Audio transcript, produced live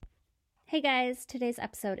Hey guys, today's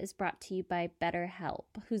episode is brought to you by BetterHelp,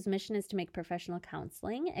 whose mission is to make professional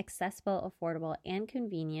counseling accessible, affordable, and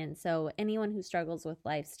convenient so anyone who struggles with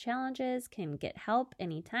life's challenges can get help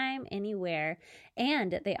anytime, anywhere.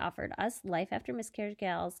 And they offered us Life After Miscarriage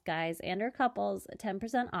gals, guys, and our couples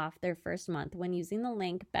 10% off their first month when using the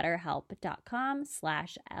link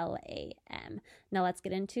betterhelp.com/LAM. Now let's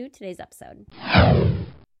get into today's episode.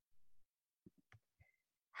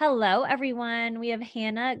 Hello, everyone. We have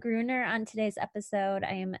Hannah Gruner on today's episode.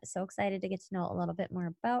 I am so excited to get to know a little bit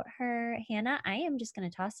more about her. Hannah, I am just going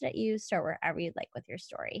to toss it at you. Start wherever you'd like with your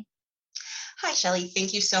story. Hi, Shelley.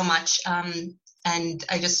 Thank you so much. And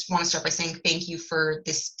I just want to start by saying thank you for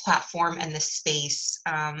this platform and this space.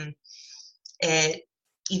 Even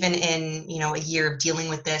in, a year of dealing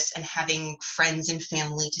with this and having friends and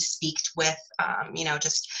family to speak with,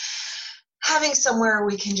 just having somewhere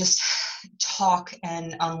we can just talk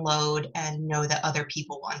and unload and know that other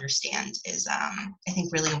people will understand is, I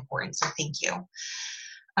think, really important. So thank you.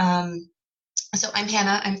 So I'm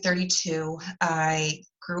Hannah. I'm 32. I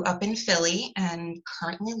grew up in Philly and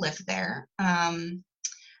currently live there. I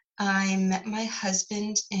met my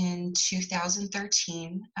husband in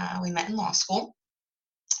 2013. We met in law school.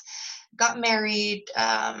 Got married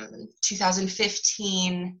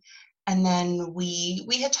 2015, and then we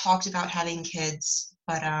had talked about having kids,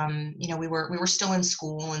 but we were still in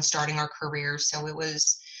school and starting our careers, so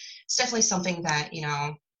it's definitely something that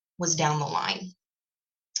was down the line.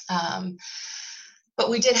 But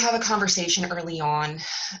we did have a conversation early on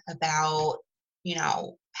about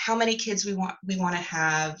how many kids we want to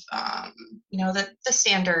have, the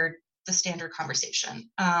standard conversation.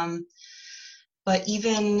 But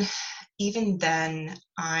even then,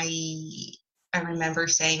 I remember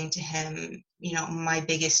saying to him, my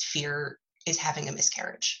biggest fear is having a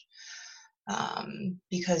miscarriage,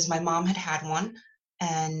 because my mom had one,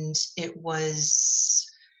 and it was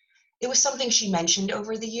something she mentioned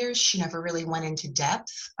over the years. She never really went into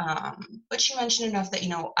depth, but she mentioned enough that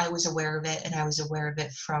I was aware of it, and I was aware of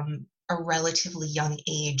it from a relatively young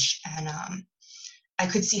age, and I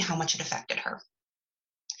could see how much it affected her.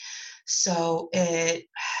 So it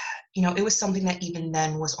was something that even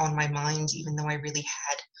then was on my mind, even though I really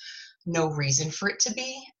had no reason for it to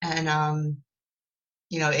be. And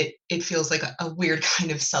it feels like a weird kind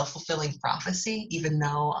of self-fulfilling prophecy, even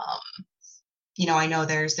though I know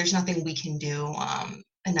there's nothing we can do,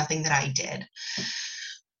 and nothing that I did.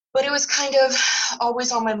 But it was kind of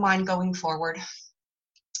always on my mind going forward.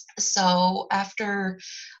 So after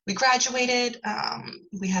we graduated,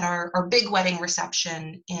 we had our big wedding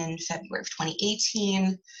reception in February of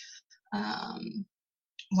 2018,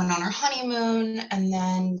 went on our honeymoon, and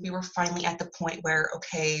then we were finally at the point where,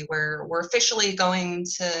 okay, we're officially going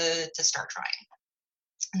to start trying.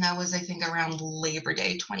 And that was, I think, around Labor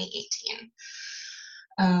Day 2018.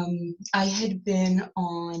 I had been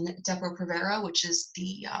on Depo-Provera, which is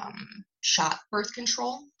the shot birth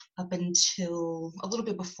control, up until a little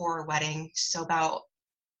bit before our wedding. So I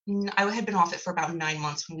had been off it for about 9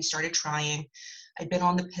 months when we started trying. I'd been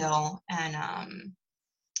on the pill, and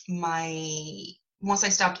once I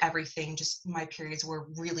stopped everything, just my periods were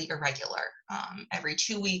really irregular. Every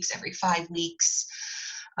 2 weeks, every 5 weeks.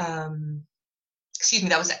 Excuse me,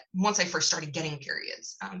 that was once I first started getting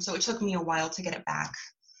periods. So it took me a while to get it back.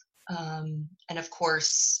 And of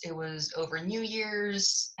course, it was over New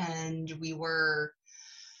Year's, and we were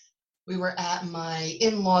at my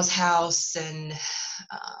in-laws' house, and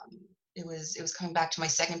it was coming back to my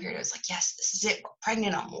second period. I was like, yes, this is it. We're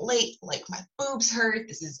pregnant. I'm late. Like, my boobs hurt.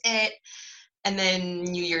 This is it. And then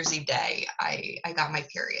New Year's Eve day, I got my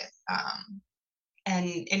period.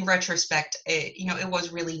 And in retrospect, it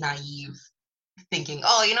was really naive thinking,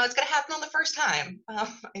 oh, it's going to happen on the first time. I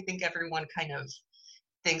think everyone kind of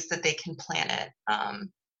thinks that they can plan it.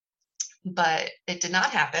 But it did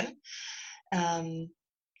not happen. And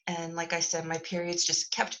like I said, my periods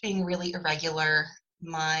just kept being really irregular.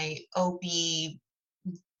 My OB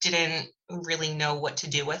didn't really know what to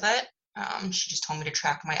do with it. She just told me to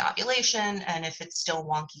track my ovulation, and if it's still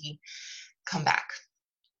wonky, come back.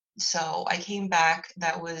 So I came back.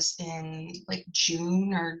 That was in like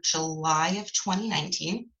June or July of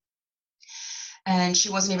 2019. And she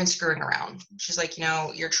wasn't even screwing around. She's like,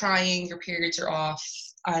 you're trying, your periods are off.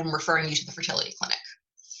 I'm referring you to the fertility clinic.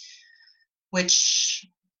 Which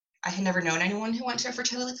I had never known anyone who went to a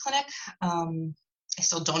fertility clinic. I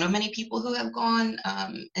still don't know many people who have gone.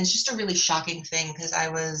 And it's just a really shocking thing, because I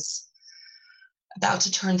was about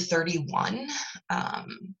to turn 31.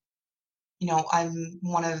 I'm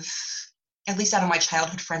one of, at least out of my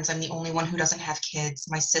childhood friends, I'm the only one who doesn't have kids.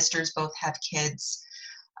 My sisters both have kids.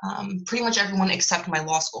 Pretty much everyone except my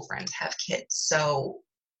law school friends have kids. So,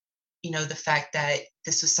 the fact that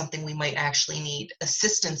this was something we might actually need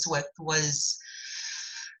assistance with was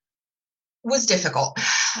difficult.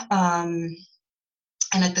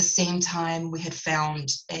 And at the same time, we had found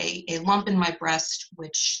a lump in my breast,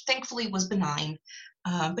 which thankfully was benign.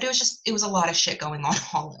 But it was a lot of shit going on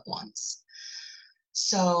all at once.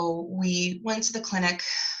 So we went to the clinic.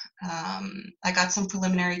 I got some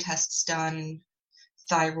preliminary tests done,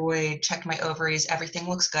 thyroid, checked my ovaries, everything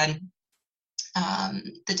looks good.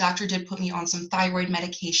 The doctor did put me on some thyroid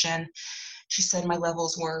medication. She said my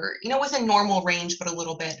levels were, within normal range, but a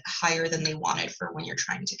little bit higher than they wanted for when you're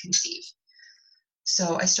trying to conceive.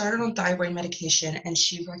 So I started on thyroid medication, and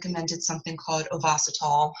she recommended something called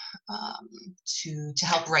Ovasitol to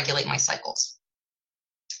help regulate my cycles.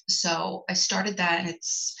 So I started that, and if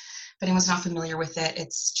anyone's not familiar with it,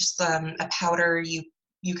 it's just a powder.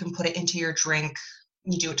 You can put it into your drink.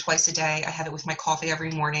 You do it twice a day. I have it with my coffee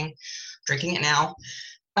every morning, drinking it now.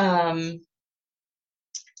 And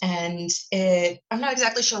I'm not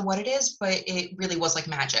exactly sure what it is, but it really was like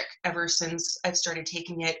magic. Ever since I've started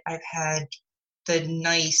taking it, I've had the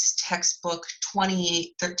nice textbook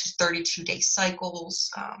 28 to 32 day cycles,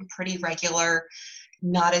 pretty regular,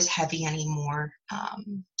 not as heavy anymore.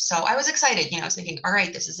 So I was excited. I was thinking, all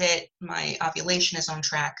right, this is it. My ovulation is on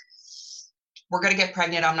track. We're going to get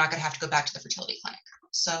pregnant. I'm not going to have to go back to the fertility clinic.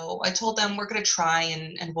 So I told them we're going to try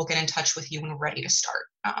and we'll get in touch with you when we're ready to start.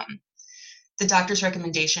 The doctor's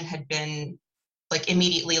recommendation had been like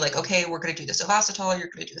immediately like, okay, we're going to do this Ovasitol, you're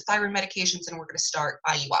going to do the thyroid medications, and we're going to start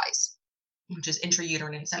IUIs, which is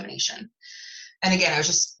intrauterine insemination. And again,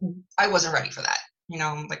 I wasn't ready for that.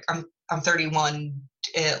 Like I'm 31.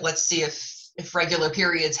 Let's see if regular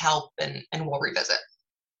periods help, and we'll revisit.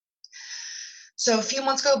 So a few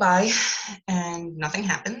months go by and nothing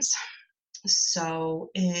happens. So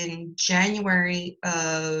in January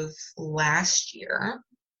of last year,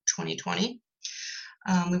 2020,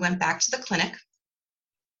 we went back to the clinic.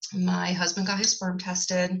 My husband got his sperm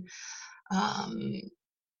tested. I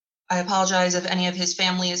apologize if any of his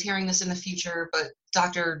family is hearing this in the future, but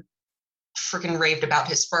Dr. freaking raved about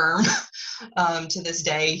his sperm. To this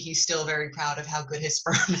day, he's still very proud of how good his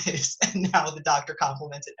sperm is, and now the doctor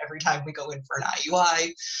compliments it every time we go in for an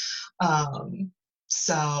IUI.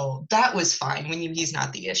 So that was fine. We knew he's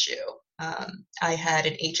not the issue. I had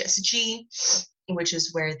an HSG, which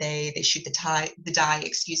is where they shoot the dye,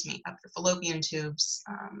 up the fallopian tubes.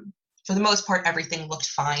 For the most part, everything looked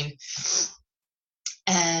fine,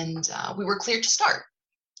 and we were cleared to start.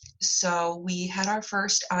 So we had our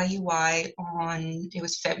first IUI it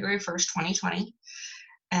was February 1st, 2020.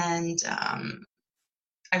 And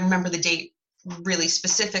I remember the date really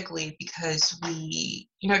specifically because we,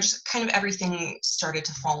 just kind of everything started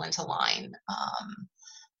to fall into line.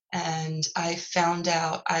 And I found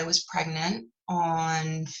out I was pregnant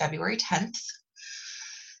on February 10th.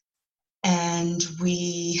 And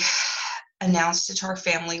we announced it to our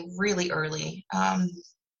family really early on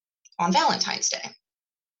Valentine's Day.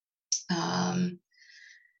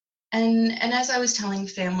 And as I was telling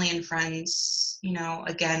family and friends,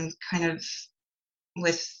 again, kind of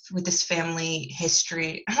with this family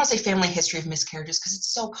history, I don't want to say family history of miscarriages because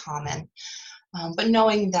it's so common, but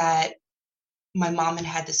knowing that my mom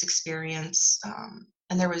had this experience,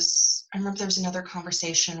 and I remember there was another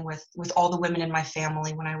conversation with all the women in my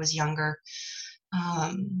family when I was younger.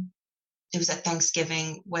 It was at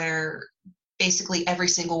Thanksgiving where basically every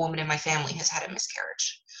single woman in my family has had a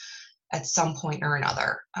miscarriage at some point or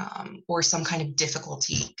another, or some kind of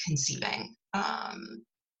difficulty conceiving.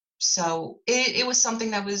 So it was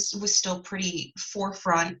something that was still pretty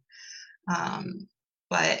forefront.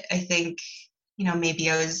 But I think, maybe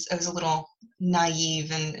I was a little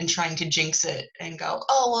naive and trying to jinx it and go,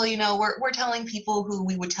 oh, well, we're telling people who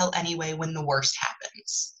we would tell anyway when the worst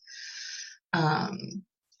happens.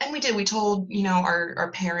 And we did. We told,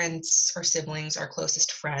 our parents, our siblings, our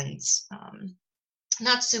closest friends.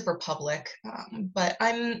 Not super public, but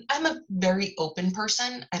I'm a very open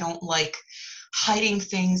person. I don't like hiding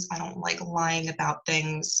things. I don't like lying about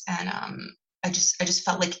things, and I just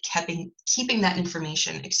felt like keeping that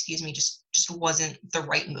information, just wasn't the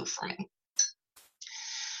right move for me.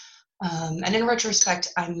 And in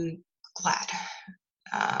retrospect, I'm glad.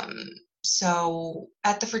 So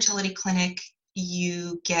at the fertility clinic,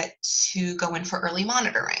 you get to go in for early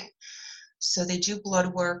monitoring. So they do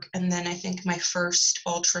blood work, and then I think my first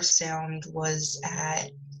ultrasound was at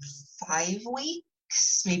 5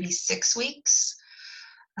 weeks, maybe 6 weeks.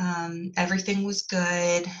 Everything was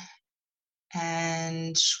good,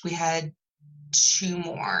 and we had 2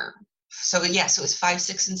 more. So yes, it was 5,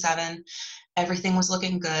 6, and 7, Everything was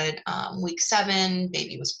looking good. Week 7,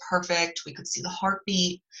 baby was perfect. We could see the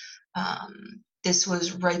heartbeat. This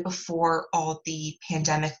was right before all the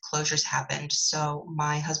pandemic closures happened. So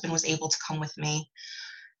my husband was able to come with me.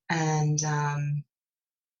 And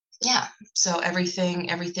yeah, so everything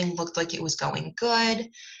looked like it was going good.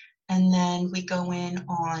 And then we go in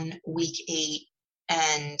on week 8,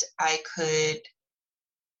 and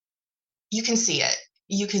you can see it.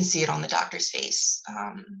 You can see it on the doctor's face.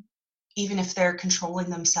 Even if they're controlling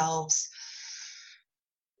themselves,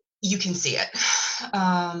 you can see it.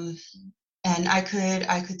 And I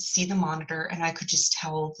could see the monitor, and I could just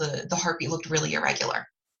tell the heartbeat looked really irregular.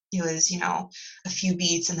 It was, a few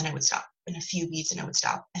beats and then it would stop, and a few beats and it would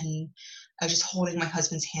stop. And I was just holding my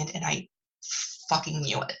husband's hand, and I fucking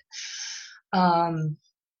knew it.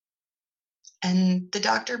 And the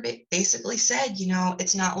doctor basically said,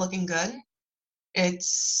 it's not looking good.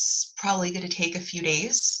 It's probably going to take a few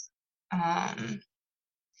days.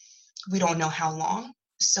 We don't know how long,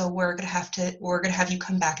 so we're going to have you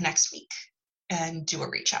come back next week and do a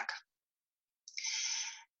recheck.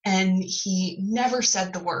 And he never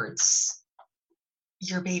said the words,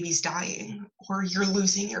 your baby's dying or you're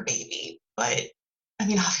losing your baby. But I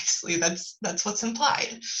mean, obviously that's what's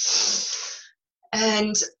implied.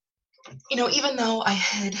 And, even though I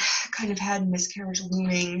had kind of had miscarriage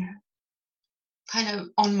looming kind of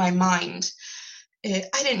on my mind,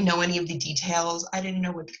 I didn't know any of the details. I didn't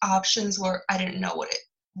know what the options were. I didn't know what it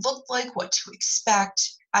looked like, what to expect.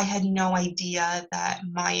 I had no idea that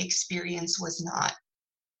my experience was not,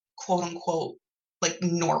 quote unquote, like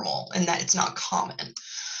normal, and that it's not common.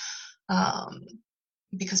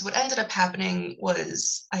 Because what ended up happening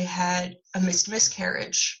was I had a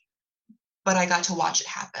miscarriage, but I got to watch it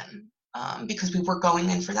happen because we were going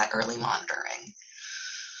in for that early monitoring.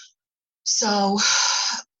 So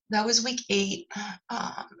that was week 8.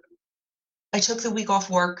 I took the week off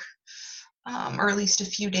work, or at least a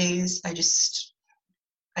few days. I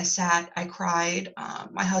sat, I cried.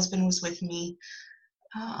 My husband was with me.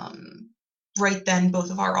 Right then,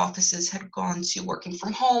 both of our offices had gone to working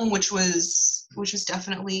from home, which was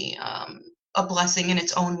definitely a blessing in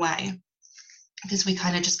its own way, because we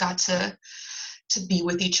kind of just got to be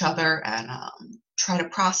with each other and try to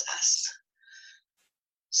process.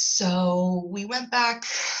 So we went back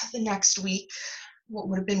the next week, what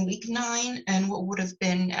would have been week 9, and what would have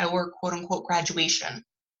been our quote unquote graduation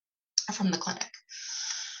from the clinic.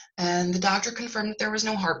 And the doctor confirmed that there was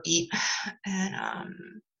no heartbeat. And,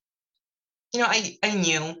 I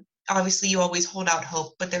knew, obviously you always hold out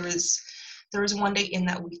hope, but there was one day in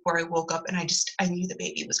that week where I woke up and I knew the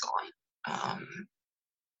baby was gone.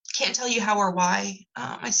 Can't tell you how or why.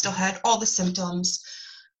 I still had all the symptoms,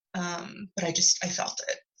 but I felt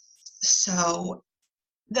it. So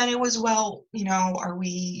then it was, well,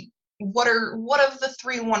 what of the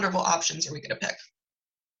 3 wonderful options are we going to pick?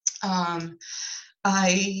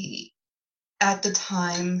 I, at the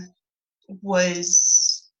time,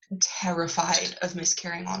 was terrified of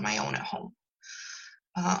miscarrying on my own at home,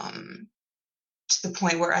 to the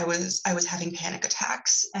point where I was having panic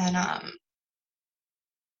attacks. And I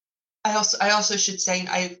also should say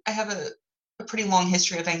I have a pretty long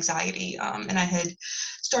history of anxiety, and I had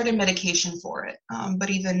started medication for it.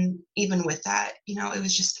 But even with that, it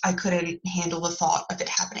was just, I couldn't handle the thought of it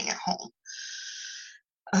happening at home.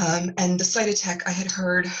 And the Cytotech, I had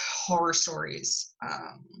heard horror stories,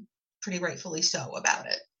 pretty rightfully so, about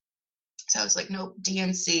it. So I was like, nope,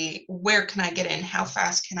 DNC, where can I get in? How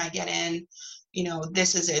fast can I get in?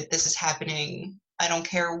 This is it. This is happening. I don't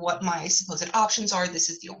care what my supposed options are. This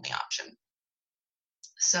is the only option.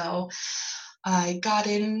 So I got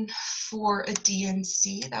in for a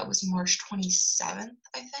DNC. That was March 27th,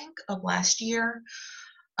 I think, of last year.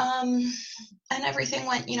 And everything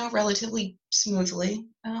went, relatively smoothly.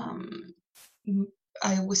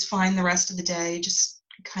 I was fine the rest of the day, just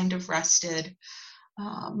kind of rested.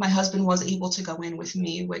 My husband was able to go in with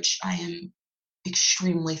me, which I am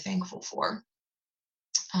extremely thankful for.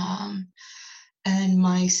 And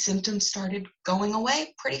my symptoms started going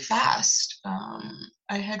away pretty fast.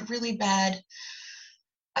 I had really bad,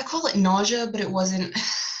 I call it nausea, but it wasn't,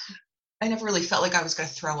 I never really felt like I was going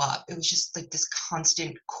to throw up. It was just like this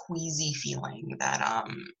constant queasy feeling that,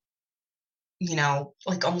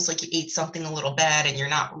 like almost like you ate something a little bad and you're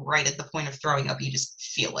not right at the point of throwing up, you just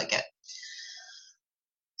feel like it.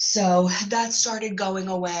 So that started going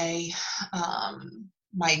away.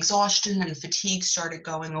 My exhaustion and fatigue started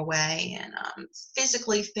going away, and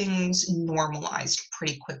physically things normalized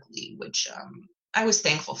pretty quickly, which I was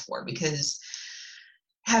thankful for, because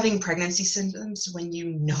having pregnancy symptoms when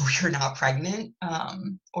you know you're not pregnant,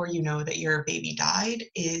 or that your baby died,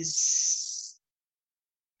 is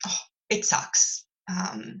it sucks.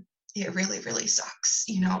 It really, really sucks.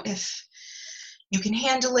 If you can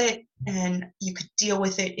handle it and you could deal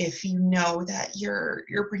with it, if you know that you're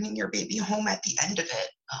bringing your baby home at the end of it,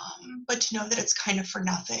 but to know that it's kind of for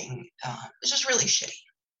nothing, it's just really shitty.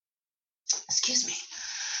 Excuse me.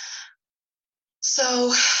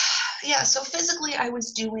 So yeah, so physically I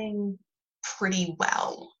was doing pretty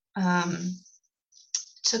well.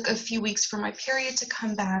 Took a few weeks for my period to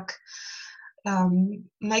come back.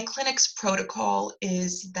 My clinic's protocol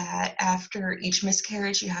is that after each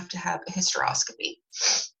miscarriage, you have to have a hysteroscopy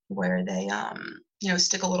where they,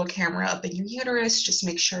 stick a little camera up in your uterus, just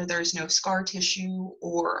make sure there's no scar tissue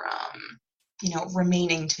or,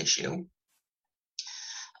 remaining tissue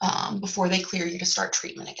before they clear you to start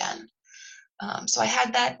treatment again. So I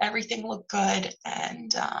had that, everything looked good,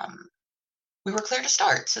 and we were clear to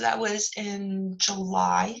start. So that was in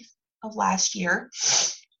July of last year.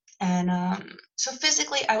 And so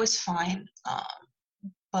physically I was fine,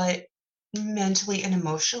 but mentally and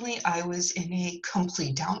emotionally I was in a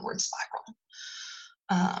complete downward spiral.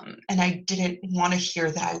 And I didn't want to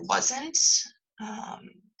hear that I wasn't.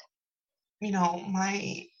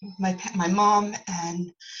 My mom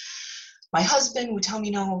and my husband would tell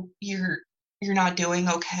me, no, you're not doing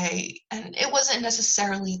okay. And it wasn't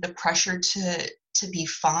necessarily the pressure to be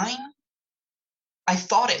fine. I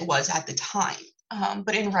thought it was at the time.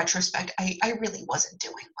 But in retrospect, I really wasn't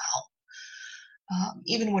doing well.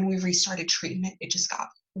 Even when we restarted treatment, it just got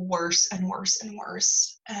worse and worse and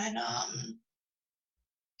worse. And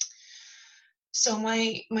so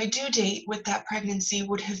my due date with that pregnancy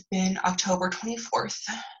would have been October 24th.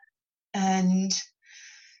 And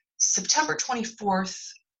September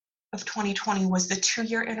 24th of 2020 was the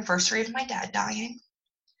 2-year anniversary of my dad dying.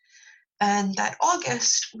 And that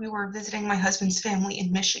August, we were visiting my husband's family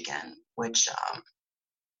in Michigan, which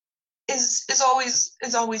is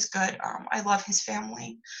always good. I love his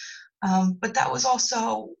family, but that was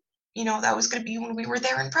also, that was going to be when we were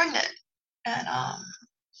there and pregnant. And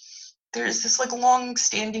there's this like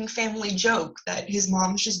long-standing family joke that his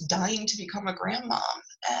mom's just dying to become a grandmom,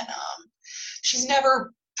 and she's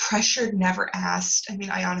never pressured, never asked. I mean,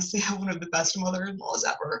 I honestly have one of the best mother-in-laws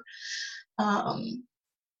ever,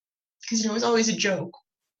 because it was always a joke.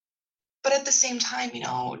 But at the same time,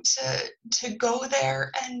 to go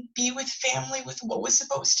there and be with family, with what was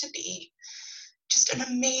supposed to be just an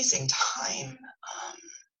amazing time,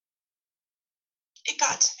 it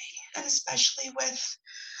got to me. And especially with,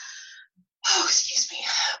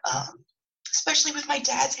 especially with my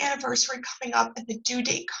dad's anniversary coming up and the due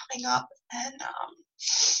date coming up. And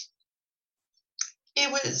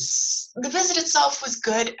the visit itself was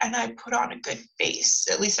good, and I put on a good face.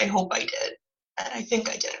 At least I hope I did. And I think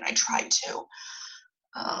I did, and I tried to.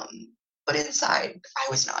 But inside, I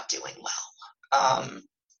was not doing well.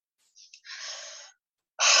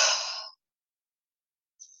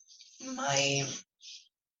 My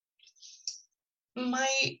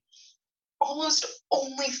almost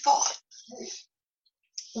only thought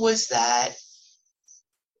was that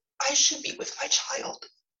I should be with my child.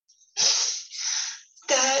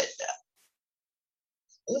 That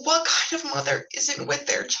what kind of mother isn't with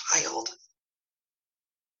their child?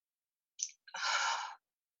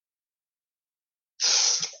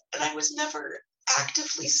 And I was never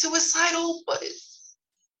actively suicidal, but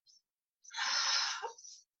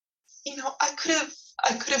I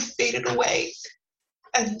could have faded away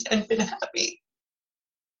and been happy.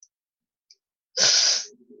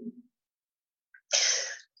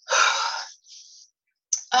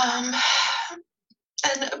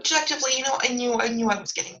 And objectively, I knew I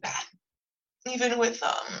was getting bad. Even with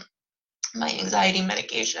my anxiety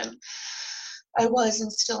medication, I was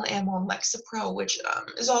and still am on Lexapro, which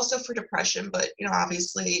is also for depression, but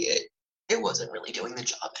obviously it wasn't really doing the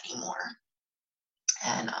job anymore.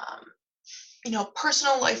 And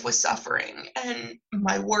personal life was suffering, and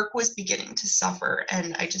my work was beginning to suffer,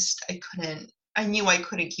 and I knew I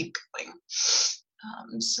couldn't keep going.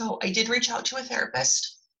 So I did reach out to a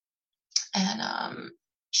therapist, and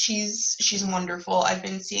she's wonderful. I've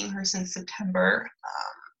been seeing her since September,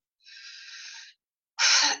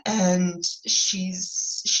 and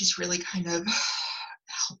she's really kind of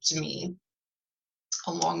helped me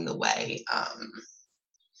along the way,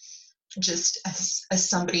 just as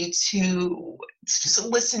somebody to just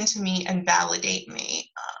listen to me and validate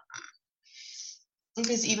me,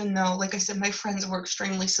 because even though, like I said, my friends were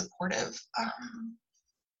extremely supportive,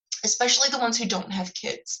 especially the ones who don't have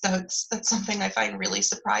kids. That's something I find really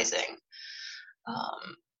surprising.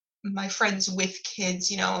 My friends with kids,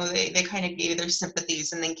 they kind of gave their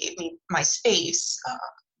sympathies and then gave me my space.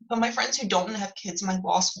 But my friends who don't have kids, my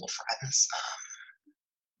law school friends,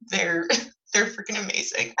 They're they're freaking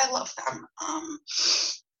amazing. I love them.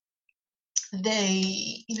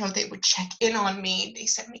 They would check in on me. They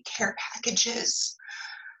sent me care packages.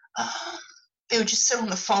 Um, they would just sit on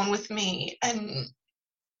the phone with me, and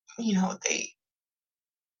I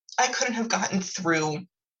couldn't have gotten through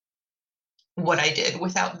what I did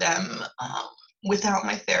without them, without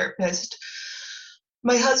my therapist.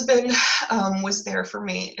 My husband was there for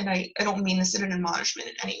me, and I don't mean this in an admonishment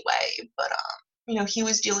in any way, but he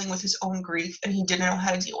was dealing with his own grief, and he didn't know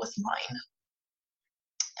how to deal with mine,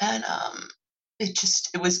 and it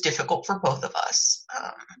was difficult for both of us.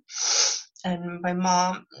 And my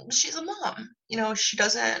mom, she's a mom, she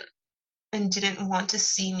doesn't and didn't want to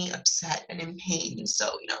see me upset and in pain.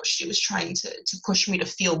 So, she was trying to push me to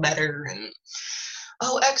feel better and,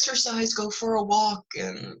 oh, exercise, go for a walk,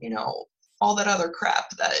 and, all that other crap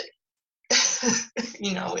that,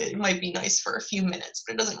 it might be nice for a few minutes,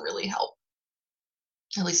 but it doesn't really help,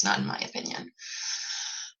 at least not in my opinion.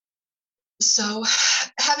 So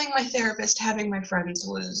having my therapist, having my friends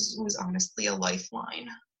was honestly a lifeline.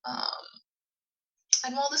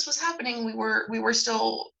 And while this was happening, we were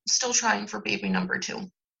still trying for baby number 2.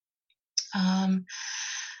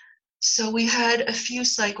 So we had a few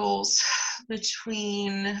cycles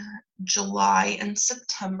between July and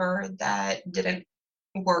September that didn't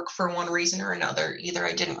work for one reason or another. Either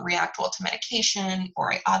I didn't react well to medication,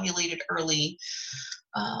 or I ovulated early.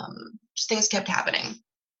 Just things kept happening.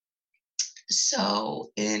 So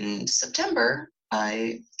in September,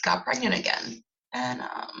 I got pregnant again, and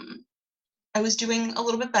I was doing a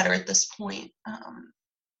little bit better at this point.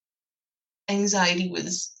 Anxiety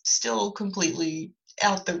was still completely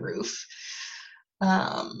out the roof.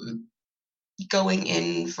 Going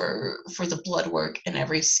in for the blood work and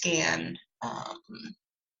every scan,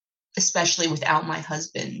 especially without my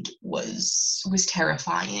husband, was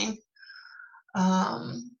terrifying.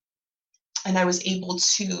 And I was able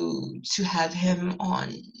to have him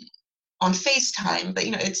on FaceTime, but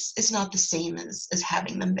it's not the same as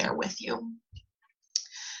having them there with you.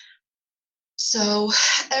 So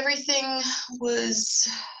everything was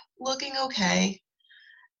looking okay,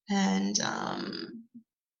 and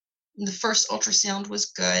the first ultrasound was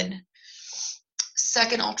good.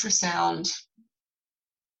 Second ultrasound,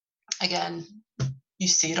 again, you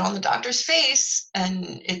see it on the doctor's face,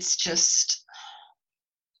 and it's just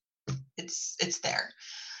it's there.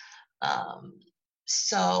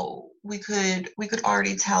 So we could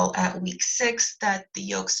already tell at week 6 that the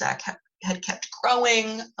yolk sac had kept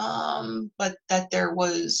growing, but that there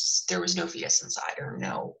was no fetus inside, or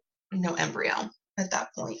no embryo at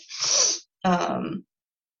that point.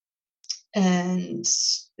 And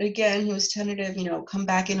again, he was tentative, come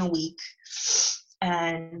back in a week,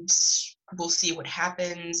 and we'll see what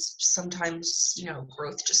happens. Sometimes,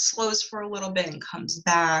 growth just slows for a little bit and comes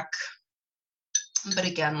back. But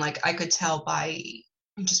again, like, I could tell by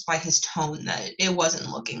his tone that it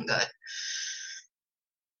wasn't looking good.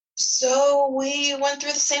 So we went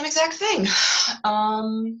through the same exact thing.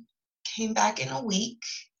 Came back in a week,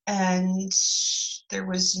 and there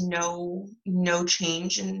was no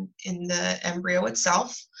change in the embryo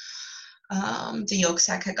itself. The yolk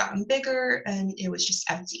sac had gotten bigger, and it was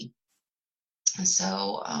just empty. And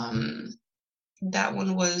so that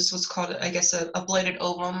one was called, I guess, a blighted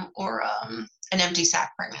ovum, or an empty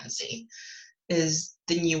sac pregnancy is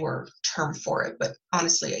the newer term for it. But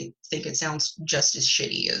honestly, I think it sounds just as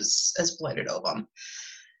shitty as blighted ovum.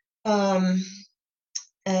 And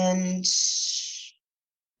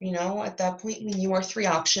at that point, we knew our 3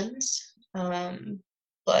 options.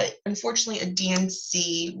 But unfortunately, a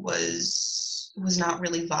DNC was not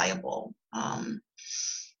really viable.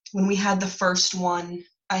 When we had the first one,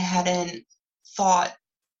 I hadn't thought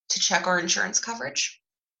to check our insurance coverage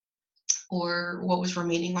or what was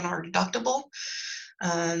remaining on our deductible.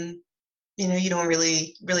 You don't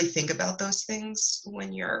really think about those things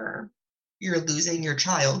when you're losing your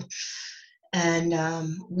child. And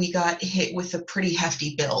we got hit with a pretty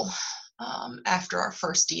hefty bill after our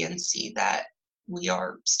first DNC that we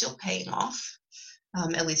are still paying off,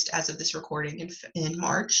 at least as of this recording in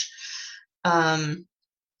March.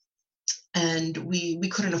 And we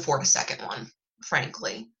couldn't afford a second one,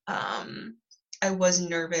 frankly. I was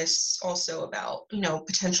nervous also about,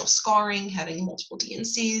 potential scarring, having multiple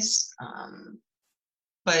DNCs.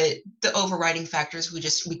 But the overriding factors, we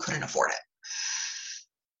couldn't afford it.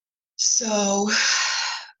 So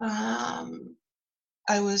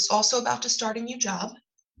I was also about to start a new job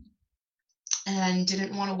and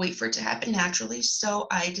didn't want to wait for it to happen naturally. So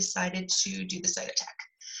I decided to do the Cytotec.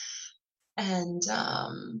 And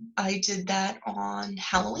I did that on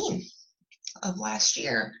Halloween of last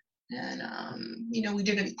year. And, we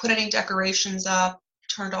didn't put any decorations up,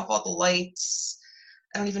 turned off all the lights.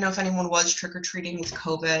 I don't even know if anyone was trick-or-treating with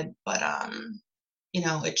COVID, but, we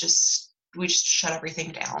just shut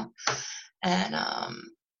everything down. And,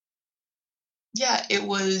 yeah, it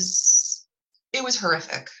was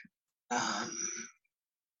horrific. Um,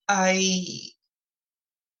 I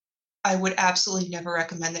I would absolutely never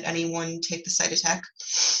recommend that anyone take the Cytotec.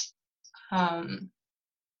 Um,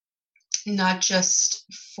 Not just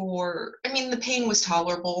the pain was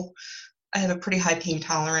tolerable. I have a pretty high pain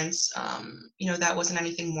tolerance. That wasn't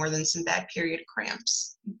anything more than some bad period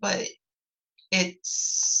cramps. But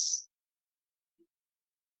it's,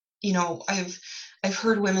 I've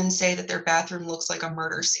heard women say that their bathroom looks like a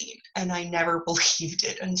murder scene, and I never believed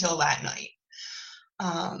it until that night.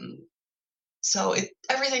 So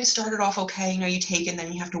everything started off okay. You take it, and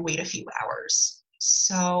then you have to wait a few hours.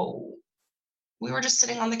 So we were just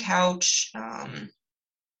sitting on the couch,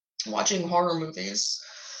 watching horror movies.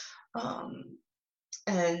 And,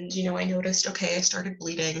 I noticed, okay, I started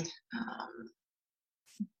bleeding.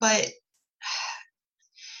 But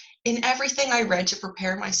in everything I read to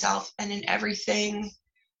prepare myself and in everything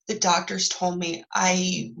the doctors told me,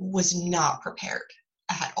 I was not prepared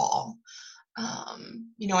at all.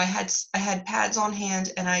 I had pads on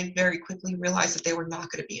hand, and I very quickly realized that they were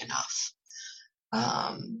not going to be enough.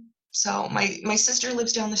 So my sister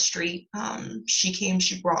lives down the street. She came,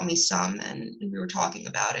 she brought me some, and we were talking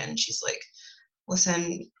about it, and she's like,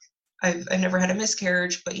 listen, I've never had a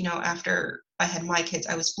miscarriage, but after I had my kids,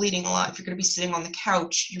 I was bleeding a lot. If you're going to be sitting on the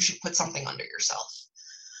couch, you should put something under yourself.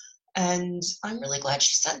 And I'm really glad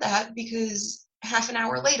she said that, because half an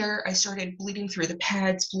hour later, I started bleeding through the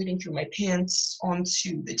pads, bleeding through my pants,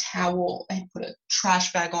 onto the towel. I put a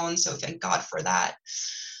trash bag on, so thank God for that.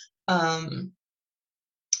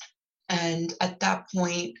 And at that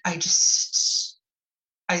point, I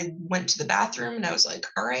went to the bathroom, and I was like,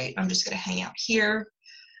 all right, I'm just going to hang out here.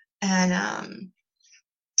 And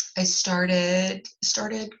I started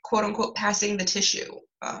quote unquote passing the tissue,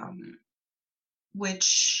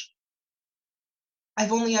 which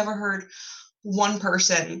I've only ever heard one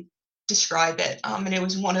person describe it, and it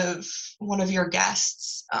was one of your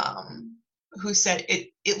guests, who said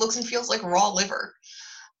it looks and feels like raw liver.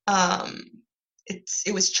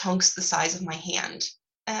 It was chunks the size of my hand,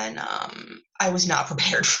 and I was not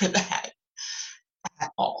prepared for that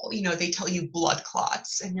at all. They tell you blood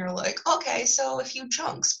clots, and you're like, okay, so a few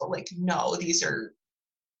chunks, but like, no, these are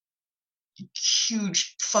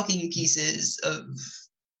huge fucking pieces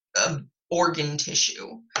of organ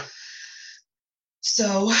tissue.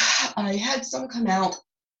 So I had some come out,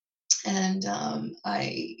 and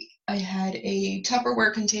I had a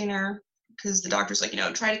Tupperware container, because the doctor's like,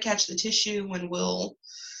 try to catch the tissue, and we'll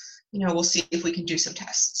see if we can do some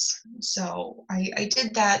tests. So I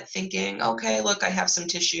did that, thinking, okay, look, I have some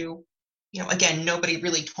tissue. Again, nobody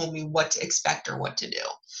really told me what to expect or what to do.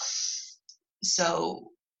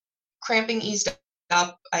 So cramping eased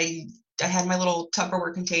up. I had my little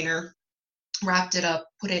Tupperware container, wrapped it up,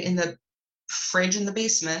 put it in the fridge in the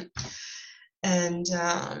basement, and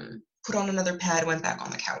put on another pad, went back on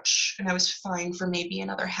the couch, and I was fine for maybe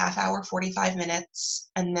another half hour, 45 minutes,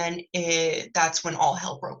 and then that's when all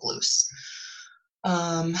hell broke loose.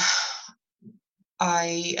 At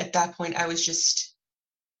that point, I was just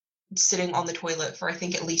sitting on the toilet for, I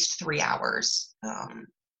think, at least 3 hours.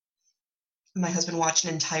 My husband watched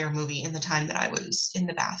an entire movie in the time that I was in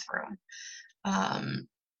the bathroom.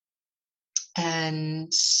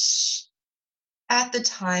 And at the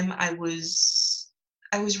time, I was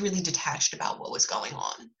really detached about what was going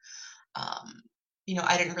on.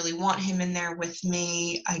 I didn't really want him in there with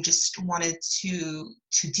me. I just wanted to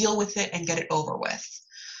deal with it and get it over with.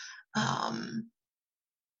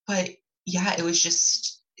 But yeah, it was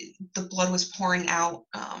just, the blood was pouring out,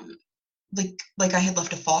 like I had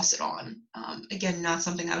left a faucet on. Again, not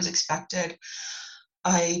something I was expected.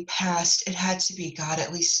 I passed, it had to be, God,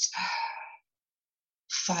 at least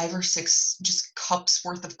 5 or 6 just cups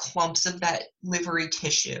worth of clumps of that livery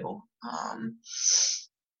tissue.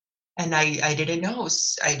 And I didn't know.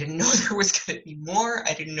 I didn't know there was going to be more.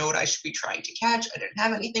 I didn't know what I should be trying to catch. I didn't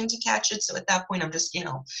have anything to catch it. So at that point, I'm just,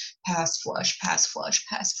 pass, flush, pass, flush,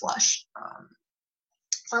 pass, flush,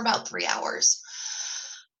 for about 3 hours,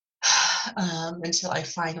 until I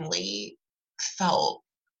finally felt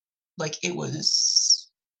like it was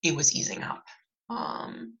easing up.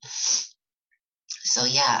 So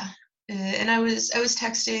yeah, and I was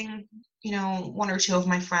texting, one or two of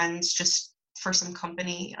my friends, just for some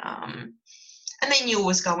company, and they knew what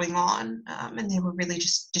was going on, and they were really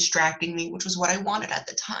just distracting me, which was what I wanted at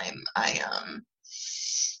the time.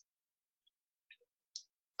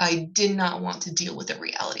 I did not want to deal with the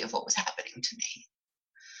reality of what was happening to me.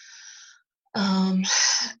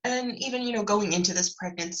 And even, going into this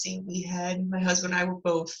pregnancy, my husband and I were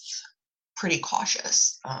both pretty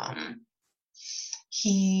cautious.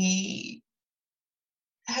 He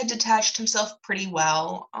had detached himself pretty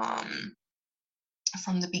well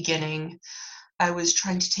from the beginning. I was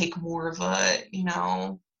trying to take more of a,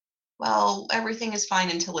 well, everything is fine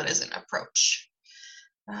until it isn't approach,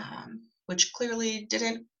 which clearly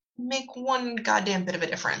didn't make one goddamn bit of a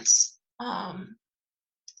difference.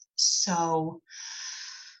 So,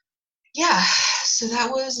 yeah, so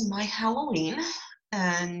that was my Halloween.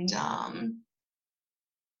 And it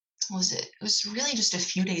was really just a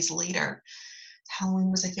few days later.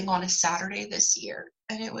 Halloween was, I think, on a Saturday this year,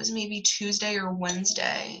 and it was maybe Tuesday or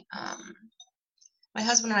Wednesday. My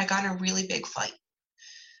husband and I got in a really big fight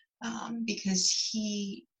because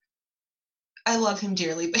I love him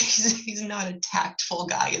dearly, but he's not a tactful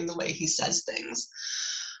guy in the way he says things.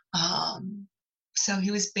 So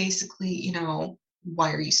he was basically,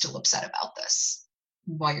 why are you still upset about this?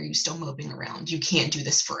 Why are you still moping around? You can't do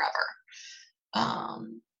this forever.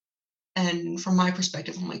 And from my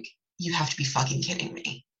perspective, I'm like, you have to be fucking kidding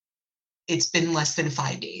me. It's been less than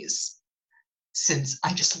 5 days since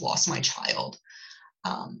I just lost my child.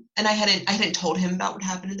 And I hadn't told him about what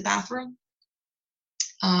happened in the bathroom.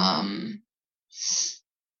 And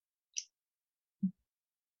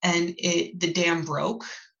the dam broke,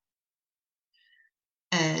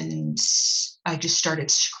 and I just started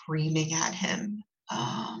screaming at him,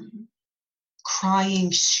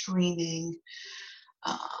 crying, screaming.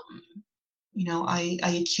 I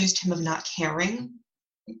accused him of not caring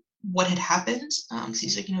what had happened. Because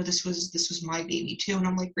he's like, this was my baby too, and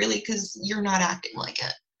I'm like, really? Because you're not acting like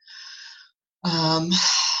it.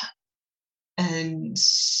 And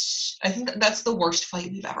I think that's the worst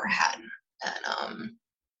fight we've ever had. And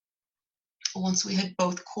once we had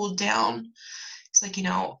both cooled down, it's like,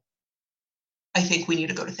 I think we need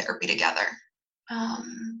to go to therapy together.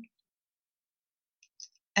 And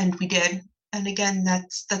we did. And again,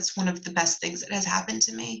 that's one of the best things that has happened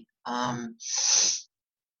to me.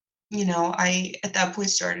 I at that point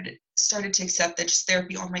started to accept that just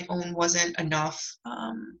therapy on my own wasn't enough.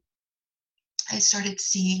 I started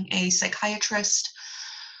seeing a psychiatrist.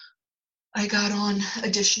 I got on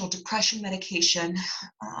additional depression medication,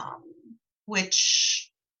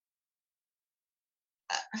 which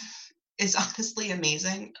is honestly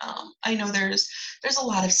amazing. I know there's a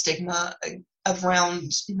lot of stigma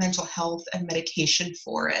around mental health and medication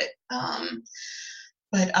for it.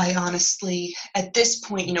 But I honestly, at this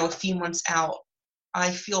point, a few months out,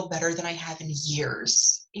 I feel better than I have in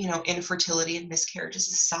years, infertility and miscarriages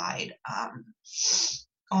aside.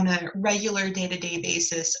 On a regular day-to-day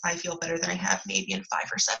basis, I feel better than I have maybe in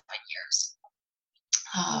 5 or 7 years.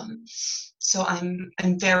 So I'm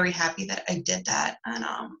very happy that I did that. And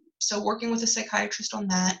so working with a psychiatrist on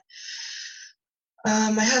that.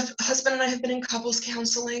 My husband and I have been in couples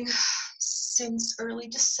counseling since early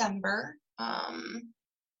December.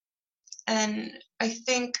 And I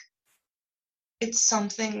think it's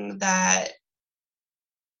something that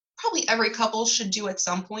probably every couple should do at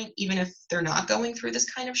some point, even if they're not going through this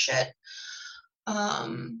kind of shit.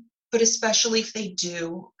 But especially if they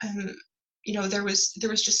do, there was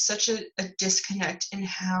just such a disconnect in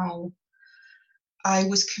how I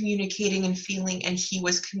was communicating and feeling, and he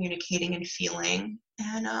was communicating and feeling,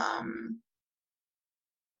 and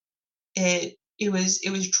it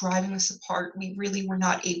was driving us apart. We really were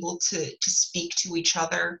not able to speak to each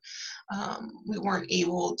other. We weren't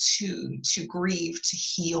able to grieve, to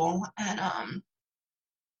heal, and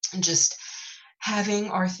just having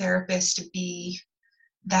our therapist be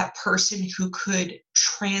that person who could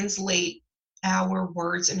translate our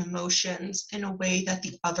words and emotions in a way that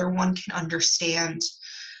the other one can understand,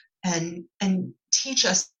 and teach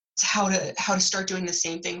us how to start doing the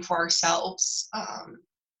same thing for ourselves,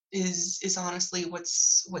 is honestly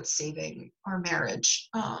what's saving our marriage.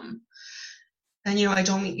 And I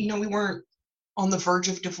don't, we weren't on the verge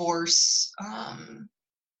of divorce,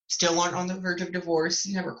 still aren't on the verge of divorce,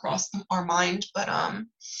 never crossed our mind, but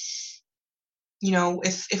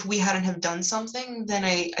if we hadn't have done something, then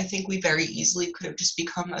I think we very easily could have just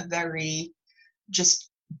become a very just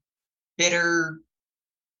bitter,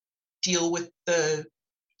 deal with the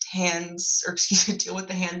hands, or excuse me, deal with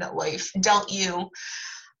the hand that life dealt you,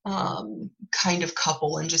 kind of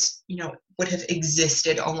couple, and just, would have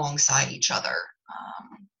existed alongside each other,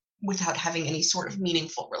 without having any sort of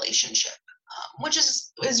meaningful relationship, which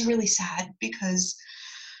is really sad, because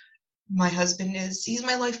my husband he's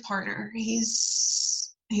my life partner.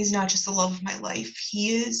 He's not just the love of my life.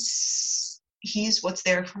 He is he's what's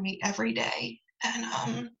there for me every day.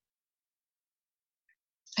 And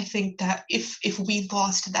I think that if we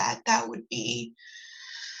lost that, that would be,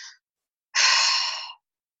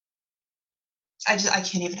 I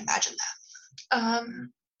can't even imagine that.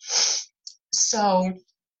 So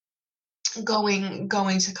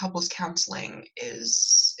going to couples counseling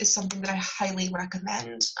is something that I highly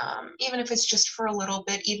recommend, even if it's just for a little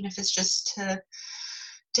bit, even if it's just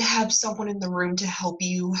to have someone in the room to help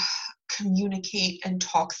you communicate and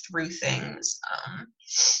talk through things.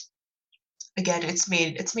 Again, it's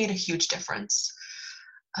made a huge difference.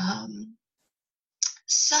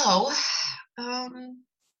 So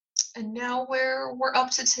and now we're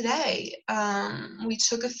up to today. We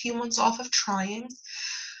took a few months off of trying.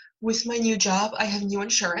 With my new job, I have new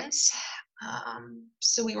insurance.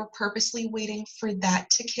 So we were purposely waiting for that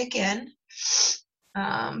to kick in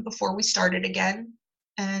before we started again.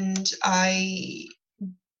 And I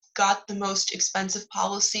got the most expensive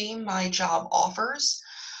policy my job offers.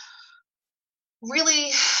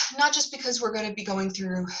 Really, not just because we're going to be going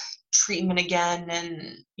through treatment again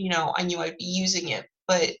and, I knew I'd be using it,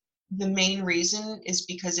 but the main reason is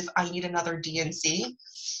because if I need another DNC,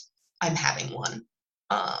 I'm having one.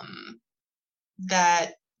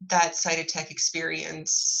 That Cytotech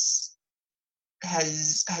experience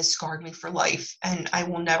has scarred me for life, and I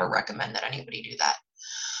will never recommend that anybody do that.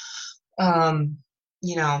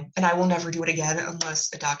 And I will never do it again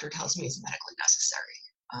unless a doctor tells me it's medically necessary.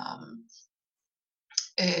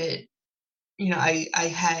 I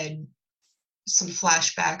had some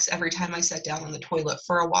flashbacks every time I sat down on the toilet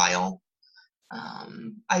for a while.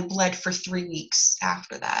 I bled for 3 weeks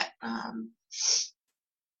after that.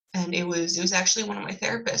 And it was actually one of my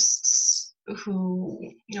therapists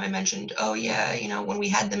who, I mentioned, oh yeah, when we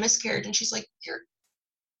had the miscarriage, and she's like,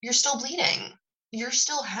 you're still bleeding. You're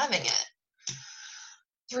still having it.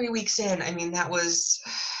 3 weeks in, I mean, that was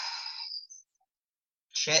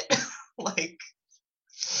shit. Like,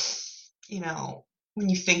 when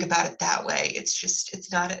you think about it that way,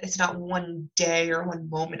 it's not one day or one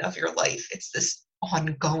moment of your life. It's this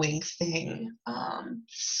ongoing thing.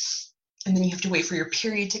 And then you have to wait for your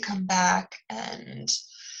period to come back. And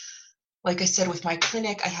like I said, with my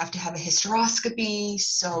clinic, I have to have a hysteroscopy.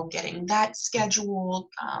 So getting that scheduled,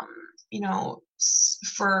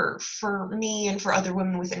 for me and for other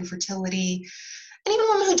women with infertility, and even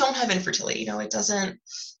women who don't have infertility,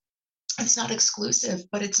 it's not exclusive,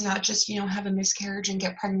 but it's not just, have a miscarriage and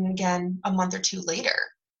get pregnant again a month or two later,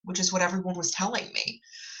 which is what everyone was telling me.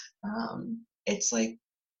 It's like,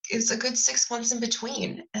 it's a good 6 months in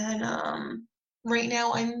between. And right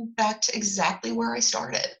now I'm back to exactly where I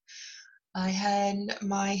started. I had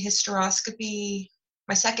my hysteroscopy,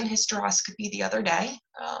 my second hysteroscopy the other day,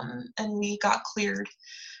 and we got cleared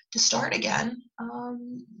to start again.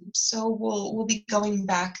 So we'll be going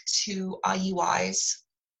back to IUIs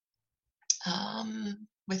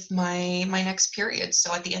with my next period.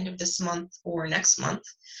 So at the end of this month or next month.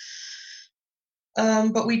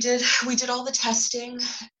 But we did all the testing.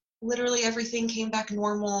 Literally everything came back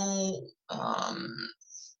normal. I'm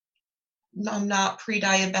not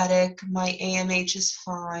pre-diabetic. My AMH is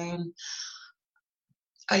fine.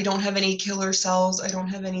 I don't have any killer cells. I don't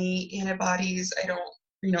have any antibodies. I don't,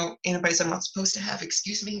 antibodies I'm not supposed to have,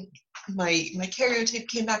 excuse me. My karyotype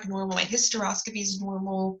came back normal. My hysteroscopy is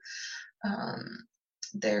normal.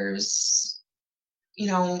 There's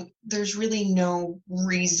really no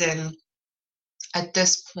reason at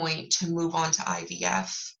this point to move on to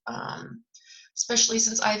IVF, especially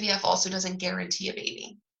since IVF also doesn't guarantee a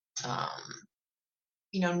baby.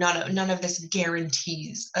 None of this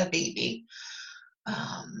guarantees a baby.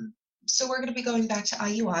 So we're going to be going back to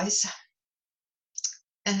IUIs,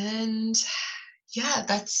 and yeah,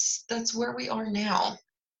 that's where we are now.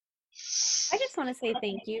 I just want to say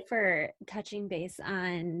thank you for touching base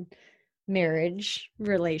on marriage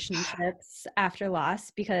relationships after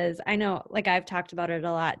loss, because I know, like, I've talked about it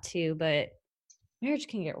a lot too, but marriage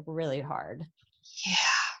can get really hard. Yeah.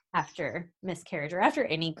 After miscarriage or after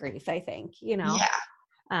any grief, I think, Yeah.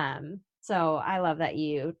 So I love that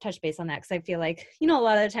you touch base on that, because I feel like, a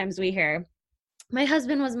lot of the times we hear, my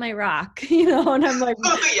husband was my rock, and I'm like,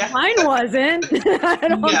 yeah. Mine wasn't. I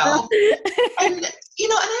don't know. And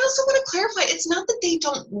I also want to clarify, it's not that they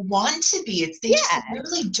don't want to be, it's they just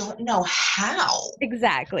really don't know how.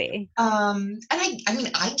 Exactly. And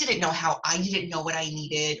I didn't know how. I didn't know what I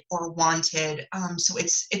needed or wanted. So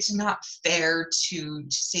it's not fair to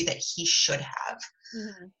say that he should have.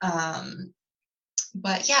 Mm-hmm.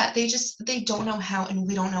 But yeah, they don't know how, and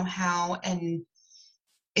we don't know how, and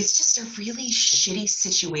it's just a really shitty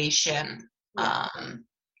situation. Yeah.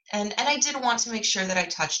 and I did want to make sure that I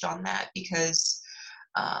touched on that because,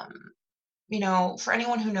 um, for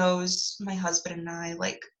anyone who knows my husband and I,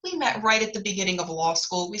 like, we met right at the beginning of law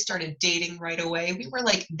school. We started dating right away. We were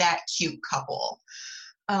like that cute couple.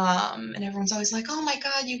 And everyone's always like, "Oh my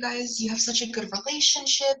God, you guys, you have such a good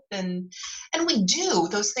relationship," and we do.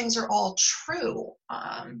 Those things are all true.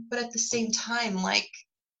 But at the same time, like,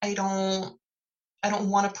 I don't I don't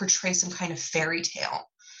want to portray some kind of fairy tale,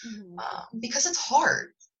 Mm-hmm. because it's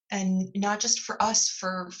hard, and not just for us,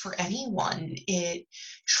 for anyone. It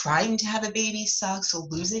Trying to have a baby sucks.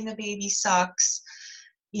 Losing a baby sucks.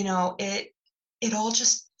 It all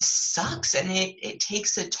just sucks, and it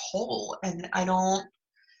takes a toll. And I don't.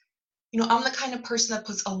 I'm the kind of person that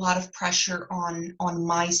puts a lot of pressure on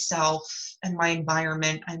myself and my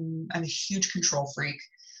environment. I'm a huge control freak.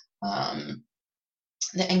 Um,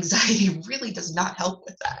 the anxiety really does not help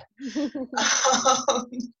with that.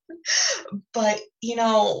 Um, but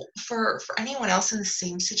for anyone else in the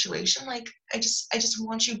same situation, like, I just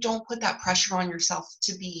want you, don't put that pressure on yourself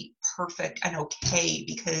to be perfect and okay,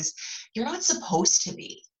 because you're not supposed to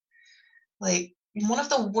be. Like, one of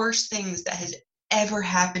the worst things that has ever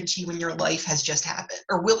happened to you in your life has just happened,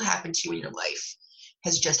 or will happen to you in your life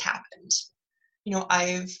has just happened.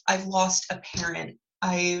 I've lost a parent.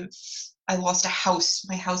 I lost a house.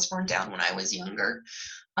 My house burned down when I was younger.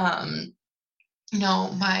 Um,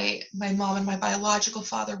 my mom and my biological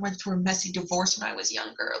father went through a messy divorce when I was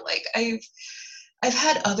younger. Like, I've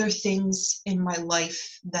had other things in my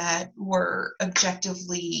life that were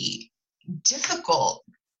objectively difficult,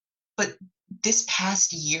 but this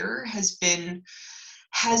past year has been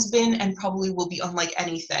and probably will be unlike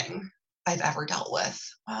anything I've ever dealt with,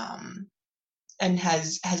 and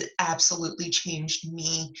has absolutely changed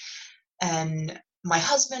me and my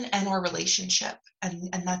husband and our relationship,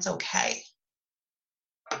 and that's okay.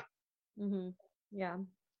 Mm-hmm. Yeah,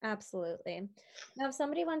 absolutely. Now, if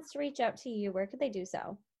somebody wants to reach out to you, where could they do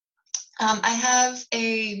so? I have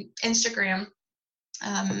a Instagram,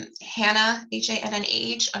 Hannah, HANNAH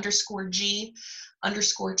 _G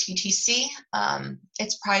 _TTC.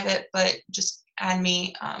 It's private, but just add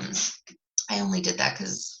me. I only did that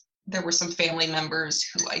because there were some family members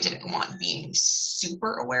who I didn't want being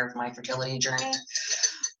super aware of my fertility journey.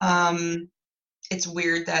 It's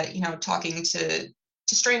weird that, talking to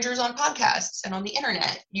strangers on podcasts and on the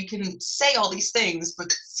internet, you can say all these things, but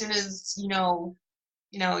as soon as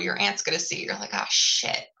your aunt's gonna see it, you're like, "Ah,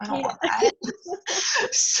 shit, I don't Yeah. want that."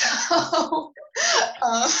 So,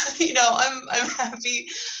 I'm happy.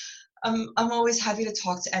 I'm always happy to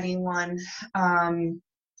talk to anyone. And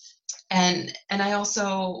I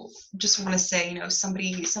also just want to say,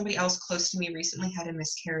 somebody else close to me recently had a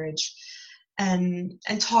miscarriage, and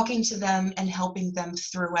talking to them and helping them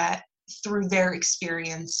through their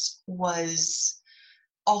experience was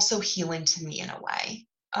also healing to me in a way.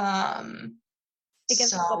 It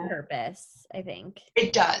gives us a So purpose, I think.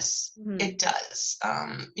 it does. Mm-hmm. It does.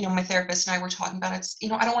 My therapist and I were talking about it. I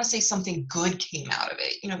don't want to say something good came out of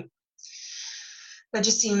it. That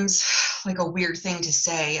just seems like a weird thing to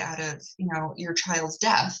say out of, your child's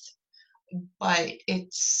death. But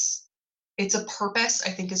it's a purpose, I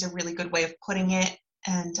think, is a really good way of putting it.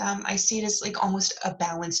 And I see it as like almost a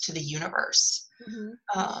balance to the universe.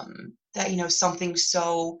 Mm-hmm. That, something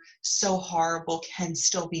so horrible can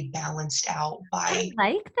still be balanced out I by.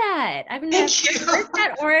 like that. I've never Thank you. heard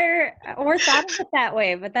that or thought of it that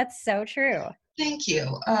way, but that's so true. Thank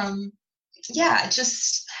you. Yeah,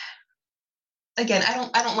 just, again,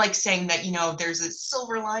 I don't like saying that, there's a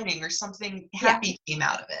silver lining or something Yeah. happy came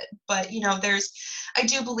out of it. But, I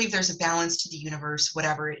do believe there's a balance to the universe,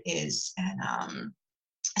 whatever it is. And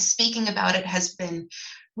speaking about it has been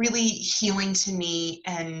really healing to me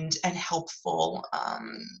and helpful.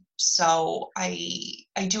 So I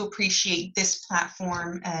do appreciate this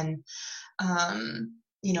platform, and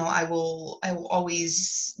I will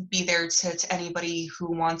always be there to anybody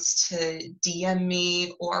who wants to DM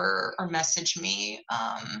me or message me.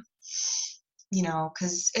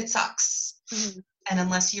 Because it sucks. Mm-hmm. And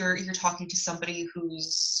unless you're talking to somebody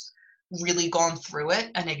who's really gone through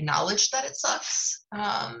it and acknowledged that it sucks,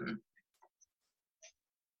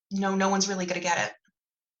 no one's really gonna get it.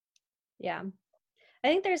 Yeah. I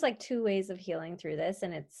think there's like two ways of healing through this,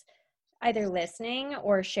 and it's either listening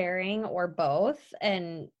or sharing or both.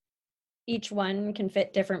 And each one can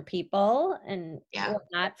fit different people and Yeah,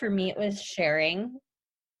 whatnot. For me, it was sharing yeah,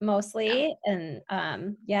 mostly. And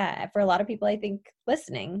yeah, for a lot of people, I think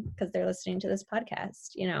listening because they're listening to this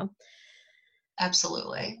podcast.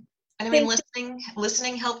 absolutely. And I mean, Thank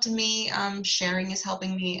listening helped me. Sharing is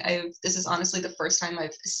helping me. This is honestly the first time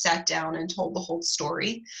I've sat down and told the whole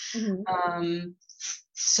story. you. Um,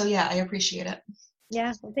 So yeah, I appreciate it.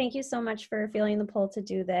 Yeah. Well, thank you so much for feeling the pull to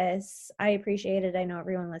do this. I appreciate it. I know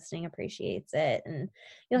everyone listening appreciates it, and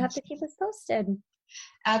you'll have to keep us posted.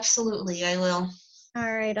 Absolutely, I will.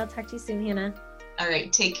 All right. I'll talk to you soon, Hannah. All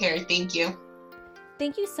right, take care. Thank you.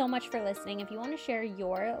 Thank you so much for listening. If you want to share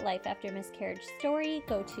your life after miscarriage story,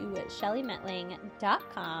 go to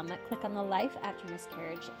shellymetling.com, click on the Life After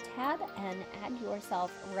Miscarriage tab, and add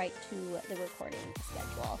yourself right to the recording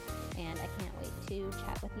schedule. And I can't wait to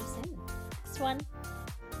chat with you soon. Next one.